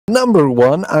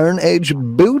#1 Iron Age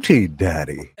Booty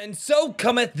Daddy. And so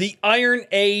cometh the Iron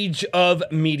Age of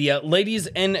media. Ladies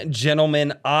and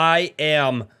gentlemen, I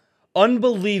am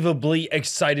unbelievably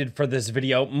excited for this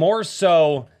video, more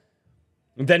so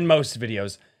than most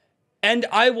videos. And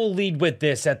I will lead with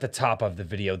this at the top of the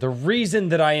video. The reason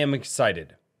that I am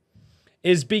excited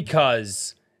is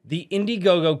because the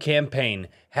Indiegogo campaign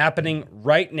happening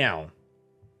right now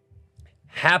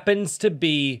happens to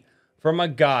be from a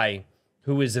guy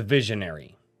who is a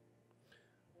visionary,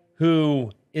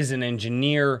 who is an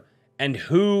engineer, and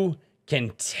who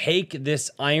can take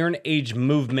this Iron Age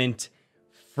movement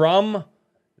from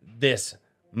this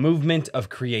movement of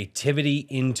creativity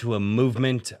into a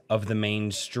movement of the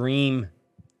mainstream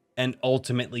and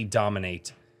ultimately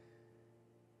dominate.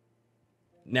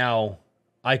 Now,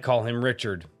 I call him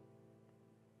Richard.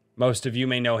 Most of you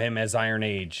may know him as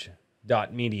IronAge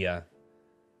Media.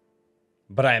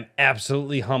 But I am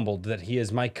absolutely humbled that he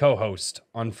is my co-host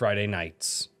on Friday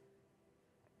nights.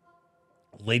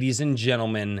 Ladies and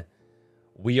gentlemen,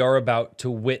 we are about to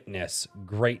witness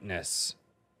greatness.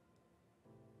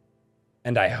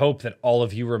 And I hope that all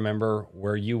of you remember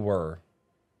where you were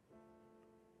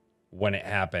when it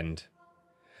happened.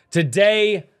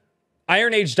 Today,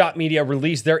 IronAge Media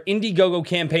released their Indiegogo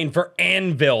campaign for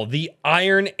Anvil, the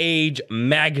Iron Age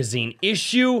magazine,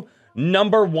 issue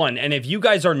 #1. And if you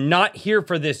guys are not here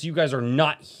for this, you guys are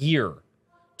not here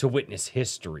to witness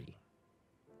history.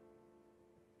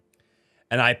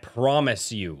 And I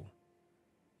promise you,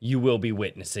 you will be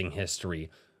witnessing history.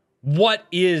 What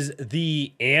is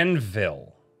the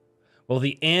anvil? Well,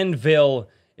 the anvil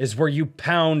is where you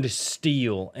pound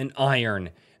steel and iron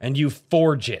and you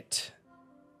forge it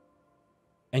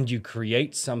and you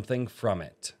create something from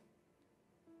it.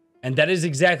 And that is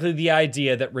exactly the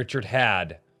idea that Richard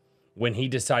had when he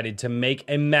decided to make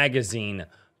a magazine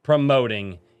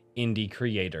promoting indie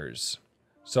creators.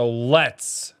 So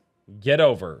let's get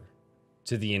over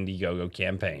to the Indiegogo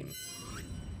campaign.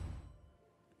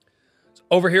 So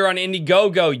over here on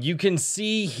Indiegogo, you can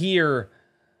see here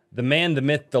the man, the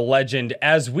myth, the legend,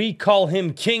 as we call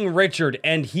him King Richard,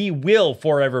 and he will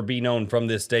forever be known from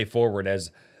this day forward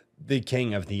as the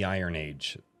king of the Iron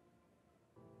Age.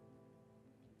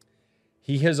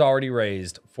 He has already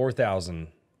raised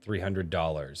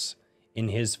 $4,300 in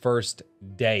his first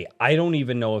day. I don't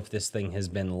even know if this thing has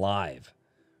been live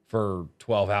for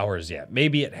 12 hours yet.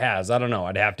 Maybe it has. I don't know.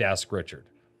 I'd have to ask Richard.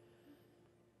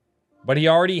 But he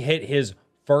already hit his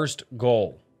first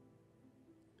goal.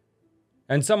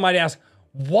 And some might ask,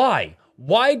 why?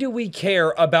 Why do we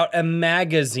care about a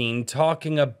magazine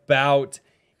talking about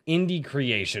indie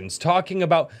creations, talking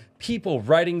about people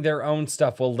writing their own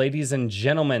stuff? Well, ladies and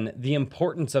gentlemen, the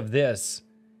importance of this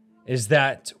is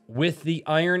that with the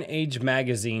Iron Age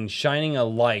magazine shining a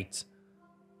light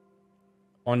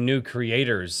on new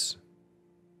creators,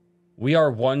 we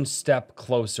are one step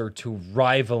closer to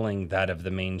rivaling that of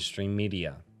the mainstream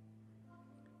media.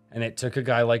 And it took a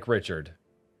guy like Richard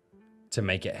to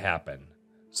make it happen.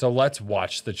 So let's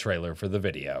watch the trailer for the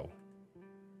video.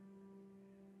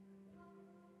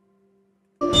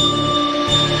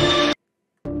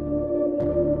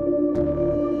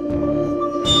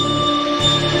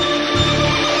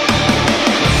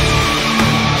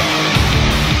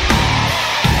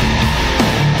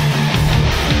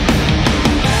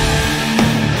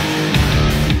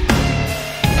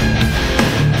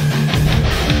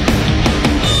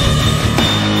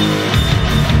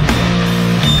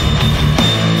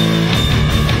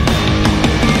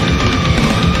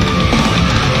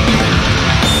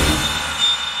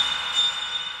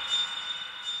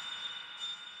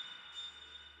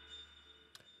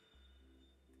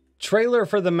 Trailer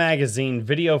for the magazine,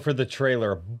 video for the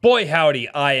trailer. Boy howdy,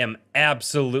 I am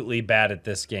absolutely bad at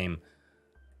this game.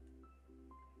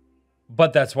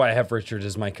 But that's why I have Richard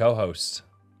as my co-host.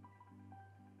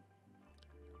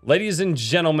 Ladies and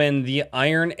gentlemen, the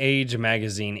Iron Age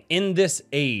magazine. In this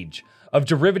age of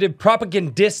derivative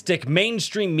propagandistic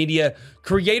mainstream media,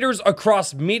 creators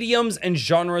across mediums and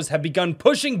genres have begun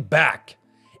pushing back.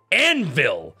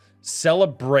 Anvil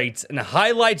celebrates and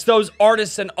highlights those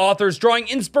artists and authors drawing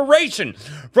inspiration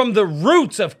from the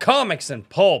roots of comics and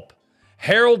pulp,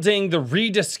 heralding the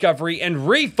rediscovery and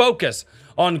refocus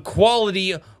on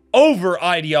quality over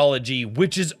ideology,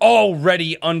 which is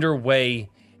already underway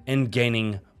and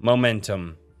gaining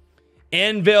momentum.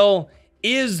 Anvil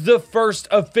is the first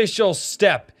official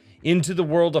step into the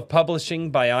world of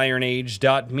publishing by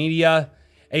IronAge Media,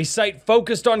 a site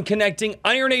focused on connecting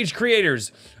Iron Age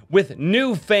creators with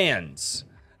new fans.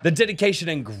 The dedication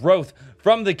and growth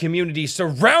from the community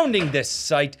surrounding this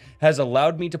site has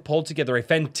allowed me to pull together a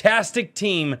fantastic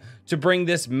team to bring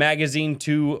this magazine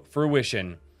to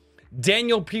fruition.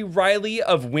 Daniel P. Riley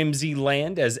of Whimsy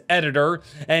Land as editor,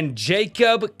 and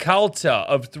Jacob Kalta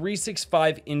of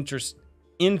 365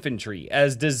 Infantry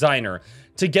as designer.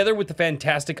 Together with the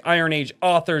fantastic Iron Age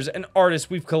authors and artists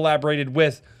we've collaborated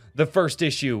with, the first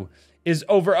issue is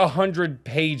over 100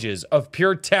 pages of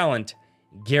pure talent,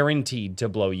 guaranteed to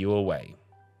blow you away.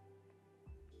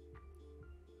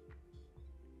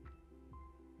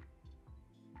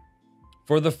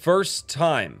 For the first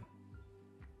time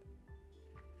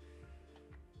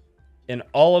in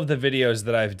all of the videos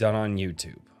that I've done on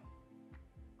YouTube,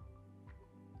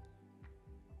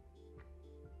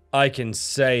 I can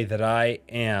say that I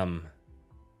am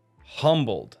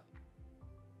humbled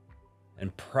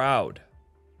and proud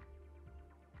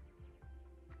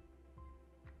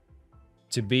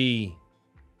to be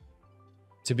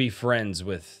friends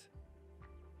with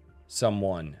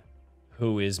someone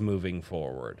who is moving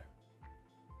forward.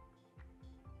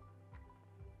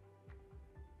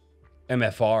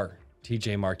 MFR,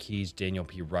 TJ Marquis, Daniel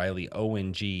P. Riley,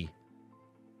 ONG,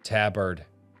 Tabard,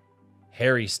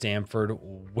 Harry Stamford,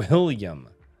 William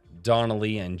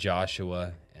Donnelly, and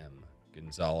Joshua M.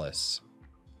 Gonzalez.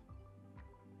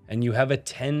 And you have a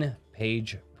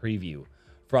 10-page preview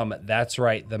from, that's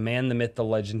right, the man, the myth, the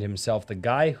legend himself, the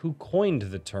guy who coined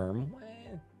the term.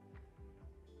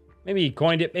 Maybe he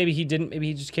coined it, maybe he didn't, maybe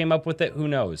he just came up with it, who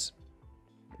knows.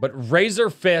 But Razor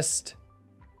Fist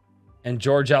and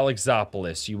George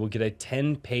Alexopoulos, you will get a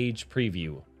 10-page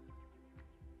preview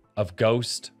of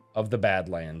Ghost of the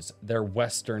Badlands, their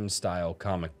Western-style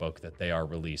comic book that they are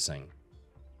releasing.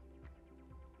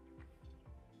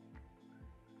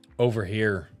 Over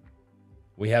here,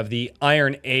 we have the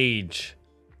Iron Age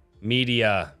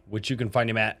Media, which you can find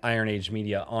him at IronAge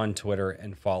Media on Twitter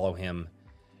and follow him.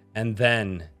 And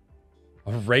then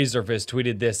Razorfist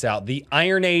tweeted this out: "The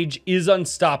Iron Age is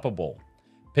unstoppable.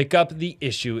 Pick up the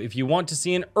issue if you want to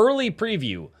see an early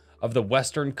preview of the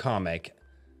Western comic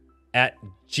at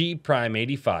G Prime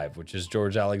 85, which is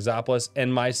George Alexopoulos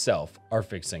and myself are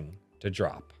fixing to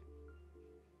drop."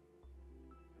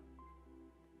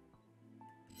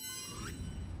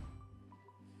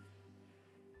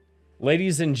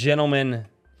 Ladies and gentlemen,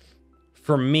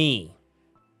 for me,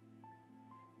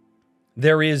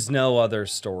 there is no other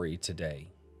story today.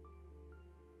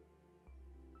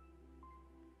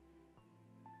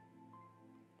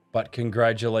 But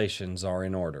congratulations are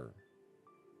in order.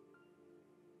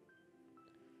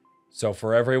 So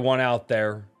for everyone out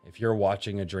there, if you're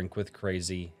watching A Drink with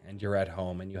Crazy and you're at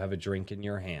home and you have a drink in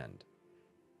your hand,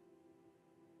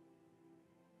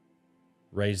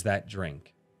 raise that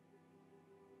drink.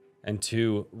 And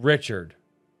to Richard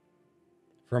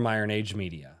from IronAge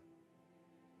Media,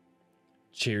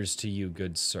 cheers to you,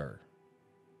 good sir.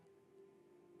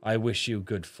 I wish you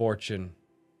good fortune,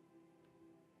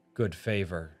 good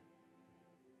favor,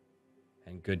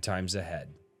 and good times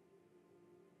ahead.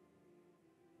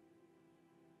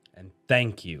 And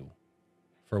thank you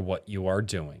for what you are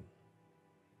doing.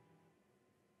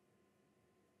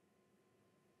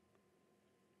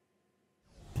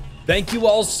 Thank you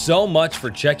all so much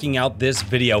for checking out this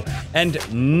video. And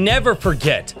never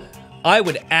forget, I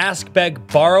would ask, beg,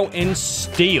 borrow, and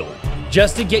steal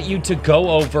just to get you to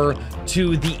go over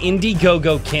to the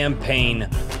Indiegogo campaign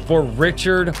for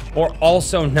Richard, or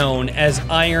also known as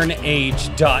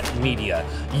IronAge.media.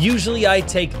 Usually I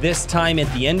take this time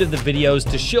at the end of the videos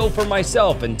to shill for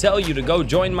myself and tell you to go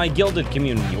join my Gilded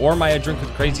community or my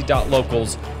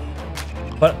adrinkwithcrazy.locals.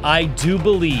 But I do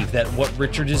believe that what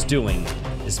Richard is doing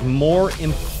is more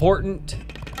important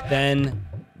than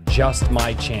just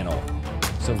my channel.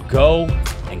 So go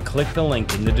and click the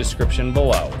link in the description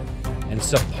below and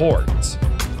support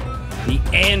the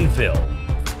Anvil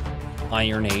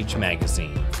Iron Age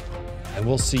magazine. And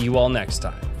we'll see you all next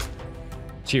time.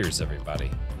 Cheers,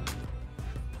 everybody.